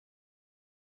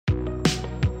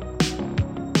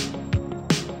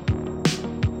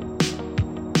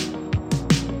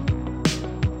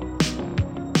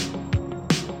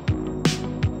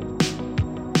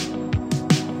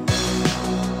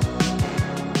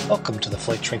Welcome to the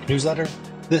Flight Shrink Newsletter.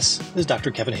 This is Dr.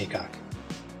 Kevin Haycock.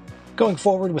 Going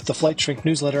forward with the Flight Shrink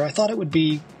Newsletter, I thought it would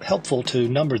be helpful to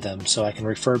number them so I can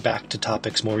refer back to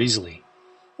topics more easily.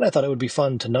 And I thought it would be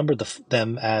fun to number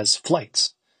them as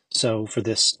flights. So for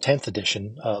this 10th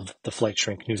edition of the Flight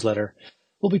Shrink Newsletter,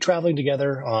 we'll be traveling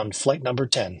together on flight number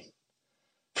 10.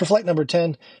 For flight number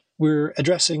 10, we're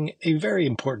addressing a very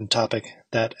important topic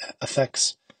that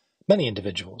affects many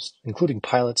individuals, including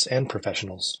pilots and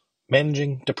professionals: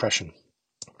 managing depression.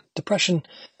 Depression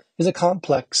is a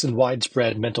complex and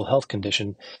widespread mental health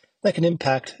condition that can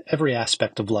impact every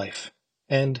aspect of life.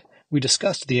 And we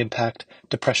discussed the impact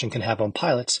depression can have on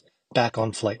pilots back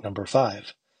on flight number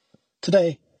 5.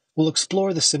 Today, we'll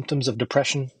explore the symptoms of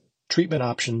depression, treatment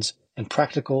options, and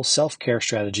practical self-care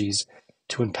strategies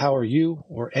to empower you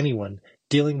or anyone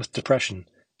dealing with depression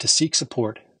to seek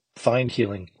support, find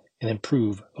healing, and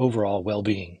improve overall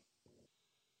well-being.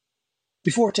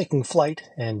 Before taking flight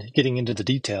and getting into the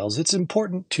details, it's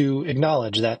important to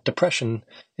acknowledge that depression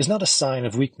is not a sign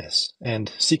of weakness,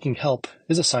 and seeking help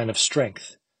is a sign of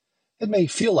strength. It may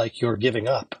feel like you're giving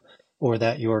up, or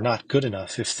that you're not good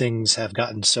enough if things have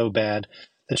gotten so bad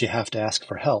that you have to ask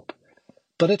for help,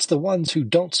 but it's the ones who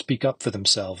don't speak up for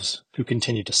themselves who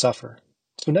continue to suffer.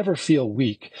 So never feel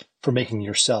weak for making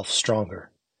yourself stronger.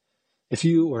 If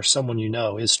you or someone you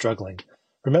know is struggling,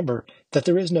 remember that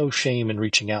there is no shame in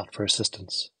reaching out for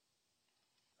assistance.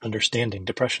 Understanding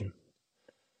depression.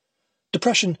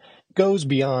 Depression goes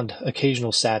beyond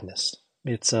occasional sadness.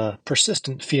 It's a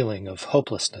persistent feeling of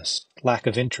hopelessness, lack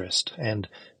of interest, and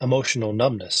emotional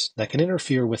numbness that can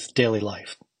interfere with daily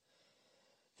life.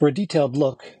 For a detailed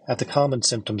look at the common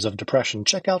symptoms of depression,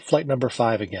 check out flight number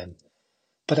 5 again.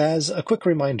 But as a quick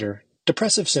reminder,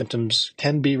 depressive symptoms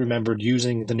can be remembered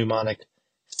using the mnemonic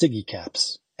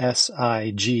SIGECAPS,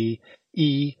 SIGECAPS,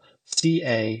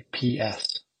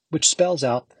 which spells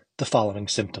out the following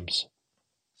symptoms.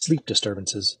 Sleep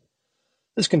disturbances.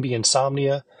 This can be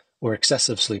insomnia or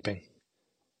excessive sleeping.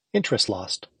 Interest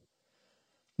lost.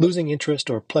 Losing interest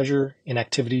or pleasure in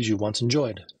activities you once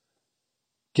enjoyed.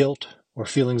 Guilt or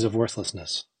feelings of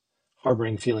worthlessness.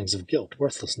 Harboring feelings of guilt,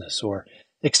 worthlessness, or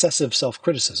excessive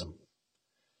self-criticism.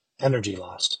 Energy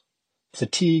loss.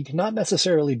 Fatigue not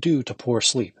necessarily due to poor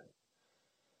sleep.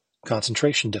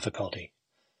 Concentration difficulty.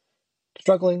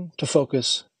 Struggling to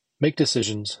focus, make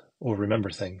decisions, or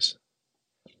remember things.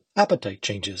 Appetite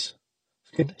changes.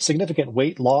 Significant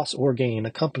weight loss or gain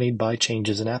accompanied by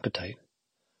changes in appetite.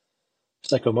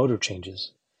 Psychomotor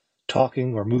changes.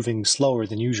 Talking or moving slower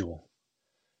than usual.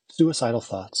 Suicidal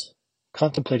thoughts.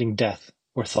 Contemplating death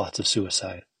or thoughts of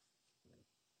suicide.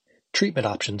 Treatment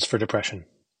options for depression.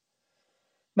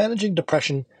 Managing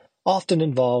depression often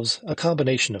involves a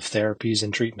combination of therapies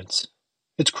and treatments.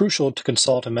 It's crucial to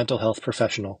consult a mental health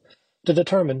professional to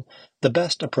determine the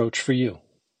best approach for you.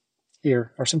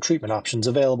 Here are some treatment options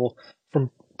available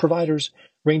from providers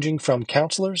ranging from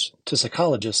counselors to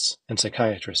psychologists and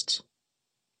psychiatrists.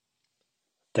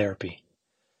 Therapy.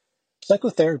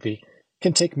 Psychotherapy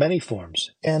can take many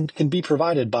forms and can be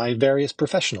provided by various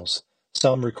professionals,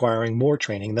 some requiring more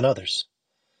training than others.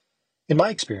 In my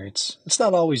experience, it's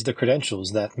not always the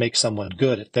credentials that make someone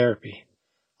good at therapy.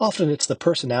 Often it's the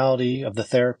personality of the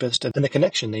therapist and the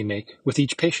connection they make with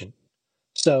each patient.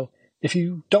 So, if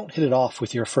you don't hit it off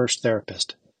with your first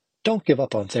therapist, don't give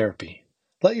up on therapy.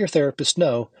 Let your therapist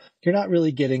know you're not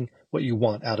really getting what you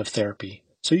want out of therapy,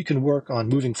 so you can work on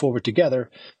moving forward together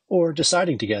or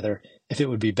deciding together if it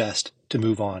would be best to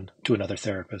move on to another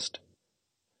therapist.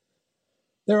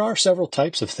 There are several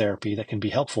types of therapy that can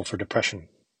be helpful for depression.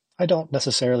 I don't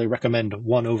necessarily recommend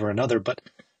one over another, but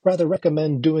rather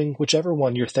recommend doing whichever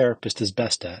one your therapist is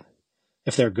best at.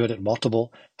 If they're good at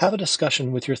multiple, have a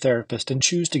discussion with your therapist and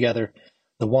choose together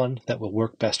the one that will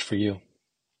work best for you.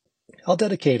 I'll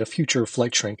dedicate a future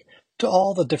Flight Shrink to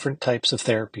all the different types of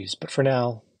therapies, but for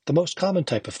now, the most common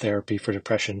type of therapy for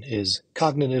depression is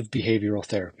cognitive behavioral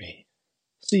therapy.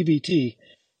 CBT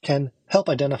can help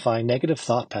identify negative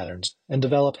thought patterns and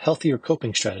develop healthier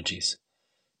coping strategies.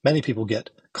 Many people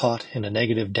get caught in a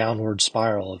negative downward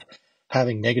spiral of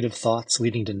having negative thoughts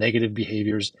leading to negative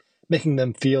behaviors, making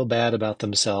them feel bad about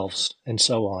themselves, and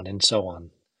so on and so on.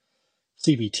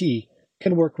 CBT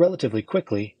can work relatively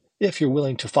quickly if you're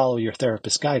willing to follow your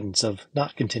therapist's guidance of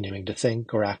not continuing to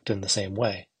think or act in the same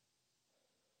way.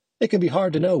 It can be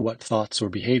hard to know what thoughts or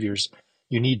behaviors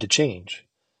you need to change.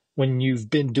 When you've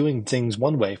been doing things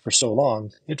one way for so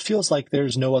long, it feels like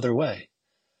there's no other way.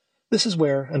 This is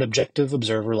where an objective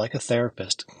observer like a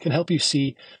therapist can help you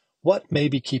see what may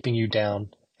be keeping you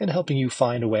down and helping you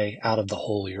find a way out of the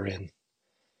hole you're in.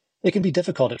 It can be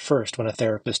difficult at first when a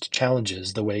therapist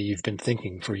challenges the way you've been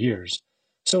thinking for years,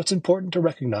 so it's important to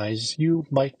recognize you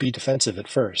might be defensive at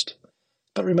first.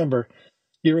 But remember,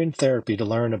 you're in therapy to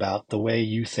learn about the way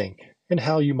you think and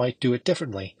how you might do it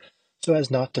differently so as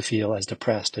not to feel as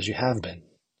depressed as you have been.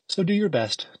 So do your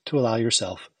best to allow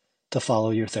yourself to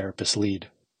follow your therapist's lead.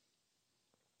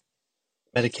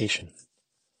 Medication.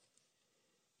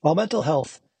 While mental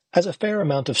health has a fair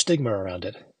amount of stigma around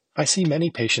it, I see many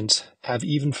patients have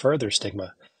even further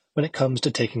stigma when it comes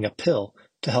to taking a pill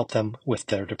to help them with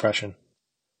their depression.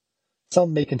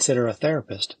 Some may consider a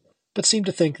therapist, but seem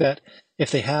to think that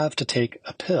if they have to take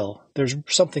a pill, there's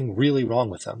something really wrong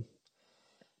with them.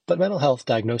 But mental health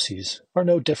diagnoses are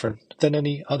no different than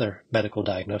any other medical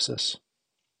diagnosis.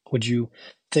 Would you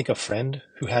think a friend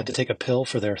who had to take a pill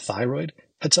for their thyroid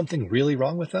had something really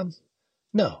wrong with them?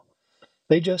 No.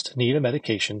 They just need a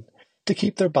medication to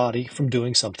keep their body from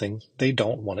doing something they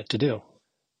don't want it to do.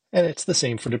 And it's the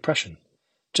same for depression.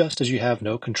 Just as you have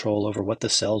no control over what the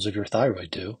cells of your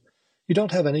thyroid do, you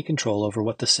don't have any control over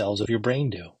what the cells of your brain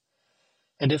do.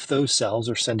 And if those cells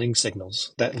are sending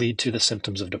signals that lead to the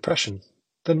symptoms of depression,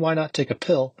 then why not take a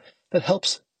pill that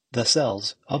helps the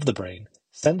cells of the brain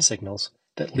send signals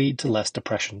that lead to less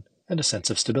depression and a sense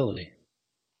of stability?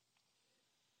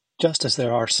 Just as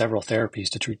there are several therapies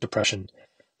to treat depression,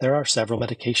 there are several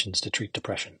medications to treat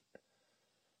depression.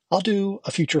 I'll do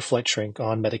a future Flight Shrink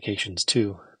on medications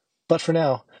too, but for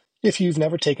now, if you've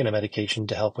never taken a medication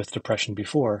to help with depression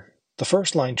before, the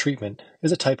first-line treatment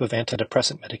is a type of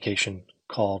antidepressant medication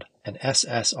called an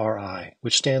SSRI,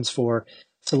 which stands for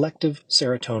Selective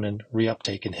Serotonin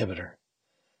Reuptake Inhibitor.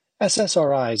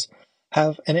 SSRIs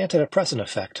have an antidepressant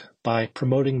effect by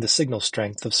promoting the signal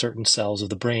strength of certain cells of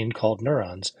the brain called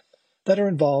neurons that are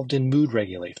involved in mood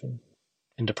regulation.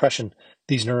 In depression,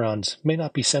 these neurons may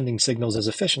not be sending signals as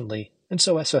efficiently, and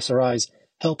so SSRIs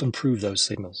help improve those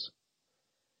signals.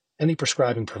 Any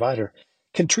prescribing provider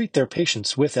can treat their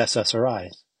patients with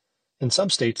SSRIs. In some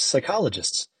states,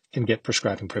 psychologists can get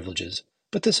prescribing privileges,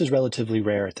 but this is relatively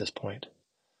rare at this point.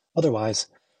 Otherwise,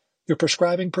 your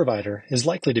prescribing provider is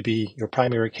likely to be your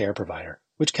primary care provider,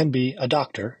 which can be a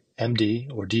doctor, MD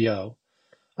or DO,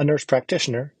 a nurse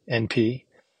practitioner, NP,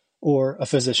 or a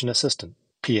physician assistant,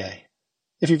 PA.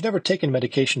 If you've never taken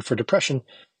medication for depression,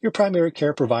 your primary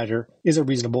care provider is a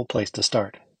reasonable place to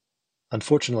start.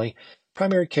 Unfortunately,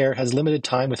 primary care has limited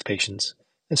time with patients,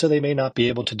 and so they may not be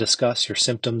able to discuss your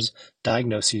symptoms,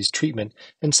 diagnoses, treatment,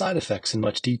 and side effects in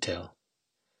much detail.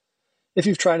 If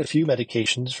you've tried a few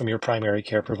medications from your primary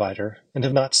care provider and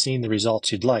have not seen the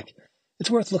results you'd like, it's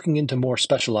worth looking into more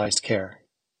specialized care.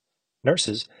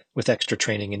 Nurses with extra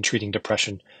training in treating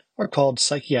depression are called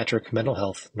psychiatric mental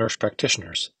health nurse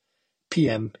practitioners,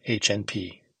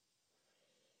 PMHNP.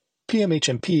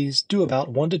 PMHNPs do about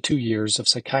 1 to 2 years of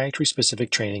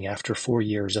psychiatry-specific training after 4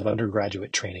 years of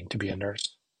undergraduate training to be a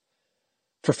nurse.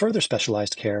 For further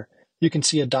specialized care, you can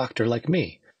see a doctor like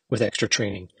me with extra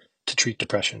training to treat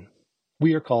depression.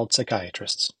 We are called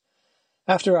psychiatrists.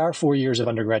 After our 4 years of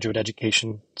undergraduate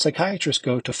education, psychiatrists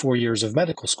go to 4 years of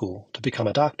medical school to become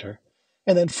a doctor,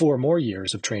 and then 4 more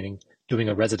years of training doing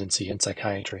a residency in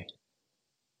psychiatry.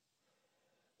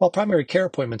 While primary care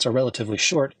appointments are relatively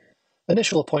short,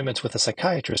 initial appointments with a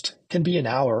psychiatrist can be an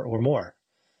hour or more.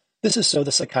 This is so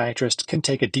the psychiatrist can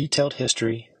take a detailed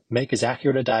history, make as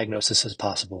accurate a diagnosis as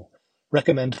possible,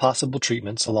 recommend possible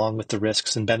treatments along with the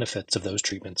risks and benefits of those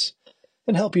treatments,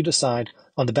 and help you decide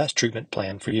on the best treatment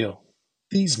plan for you.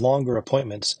 These longer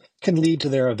appointments can lead to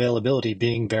their availability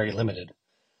being very limited,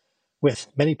 with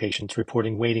many patients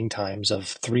reporting waiting times of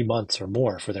 3 months or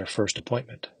more for their first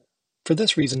appointment. For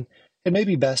this reason, it may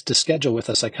be best to schedule with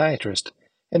a psychiatrist,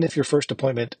 and if your first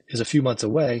appointment is a few months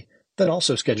away, then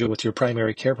also schedule with your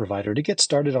primary care provider to get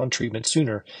started on treatment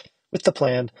sooner, with the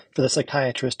plan for the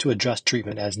psychiatrist to adjust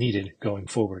treatment as needed going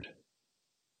forward.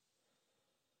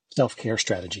 Self-care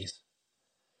strategies.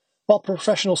 While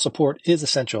professional support is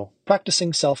essential,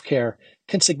 practicing self-care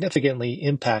can significantly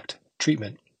impact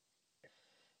treatment.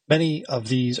 Many of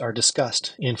these are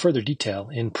discussed in further detail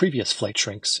in previous flight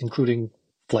shrinks, including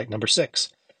flight number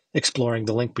 6, exploring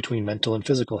the link between mental and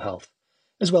physical health,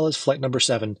 as well as flight number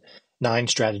 7, 9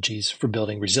 strategies for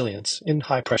building resilience in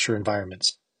high-pressure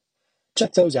environments.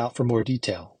 Check those out for more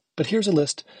detail, but here's a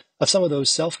list of some of those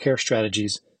self-care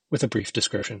strategies with a brief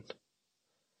description.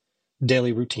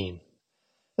 Daily routine.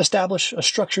 Establish a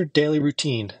structured daily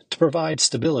routine to provide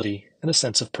stability and a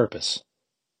sense of purpose.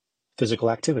 Physical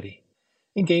activity.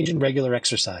 Engage in regular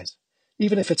exercise,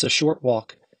 even if it's a short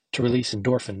walk, to release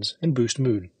endorphins and boost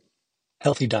mood.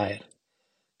 Healthy diet.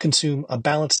 Consume a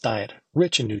balanced diet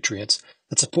rich in nutrients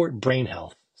that support brain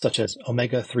health, such as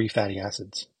omega-3 fatty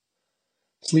acids.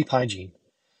 Sleep hygiene.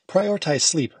 Prioritize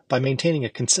sleep by maintaining a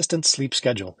consistent sleep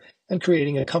schedule and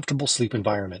creating a comfortable sleep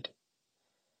environment.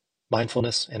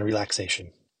 Mindfulness and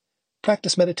relaxation.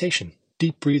 Practice meditation,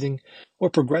 deep breathing, or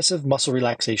progressive muscle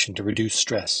relaxation to reduce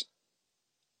stress.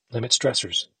 Limit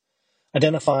stressors.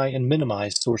 Identify and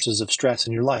minimize sources of stress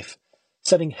in your life,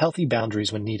 setting healthy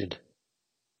boundaries when needed.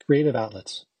 Creative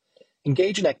outlets.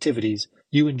 Engage in activities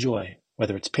you enjoy,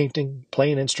 whether it's painting,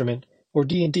 playing an instrument, or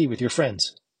D&D with your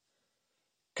friends.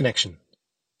 Connection.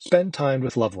 Spend time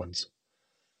with loved ones,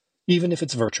 even if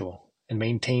it's virtual, and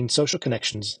maintain social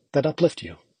connections that uplift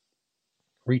you.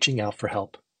 Reaching out for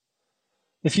help.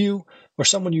 If you or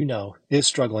someone you know is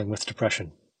struggling with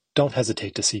depression, don't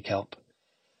hesitate to seek help.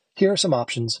 Here are some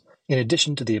options in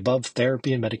addition to the above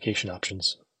therapy and medication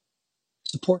options.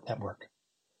 Support network.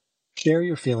 Share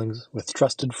your feelings with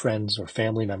trusted friends or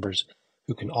family members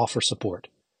who can offer support.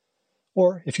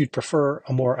 Or, if you'd prefer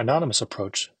a more anonymous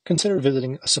approach, consider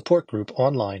visiting a support group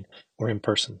online or in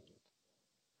person.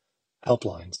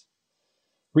 Helplines.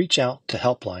 Reach out to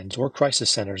helplines or crisis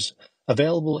centers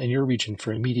available in your region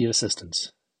for immediate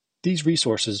assistance. These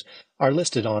resources are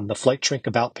listed on the Flight Shrink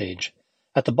About page,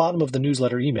 at the bottom of the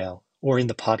newsletter email, or in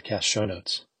the podcast show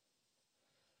notes.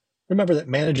 Remember that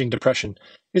managing depression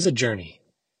is a journey,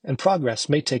 and progress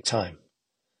may take time.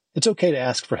 It's okay to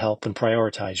ask for help and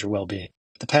prioritize your well-being.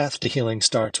 The path to healing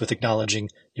starts with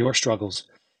acknowledging your struggles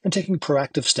and taking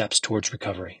proactive steps towards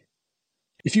recovery.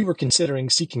 If you were considering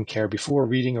seeking care before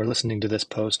reading or listening to this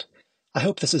post, I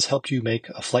hope this has helped you make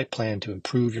a flight plan to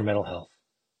improve your mental health.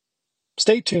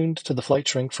 Stay tuned to the Flight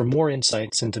Shrink for more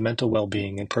insights into mental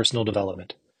well-being and personal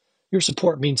development. Your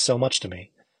support means so much to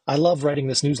me. I love writing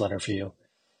this newsletter for you.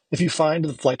 If you find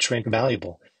the Flight Shrink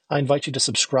valuable, I invite you to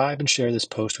subscribe and share this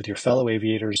post with your fellow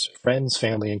aviators, friends,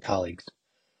 family, and colleagues.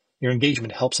 Your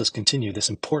engagement helps us continue this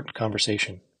important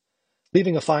conversation.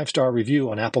 Leaving a 5-star review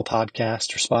on Apple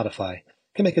Podcasts or Spotify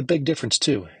can make a big difference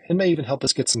too, and may even help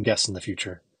us get some guests in the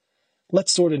future.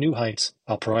 Let's soar to new heights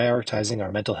while prioritizing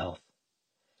our mental health.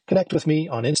 Connect with me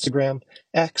on Instagram,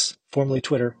 X, formerly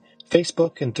Twitter,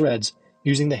 Facebook, and Threads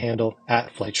using the handle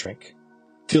 @FlightShrink.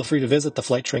 Feel free to visit the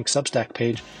Flight Shrink Substack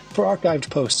page for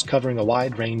archived posts covering a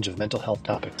wide range of mental health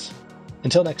topics.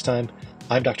 Until next time,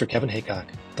 I'm Dr. Kevin Haycock,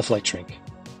 the Flight Shrink.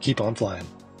 Keep on flying.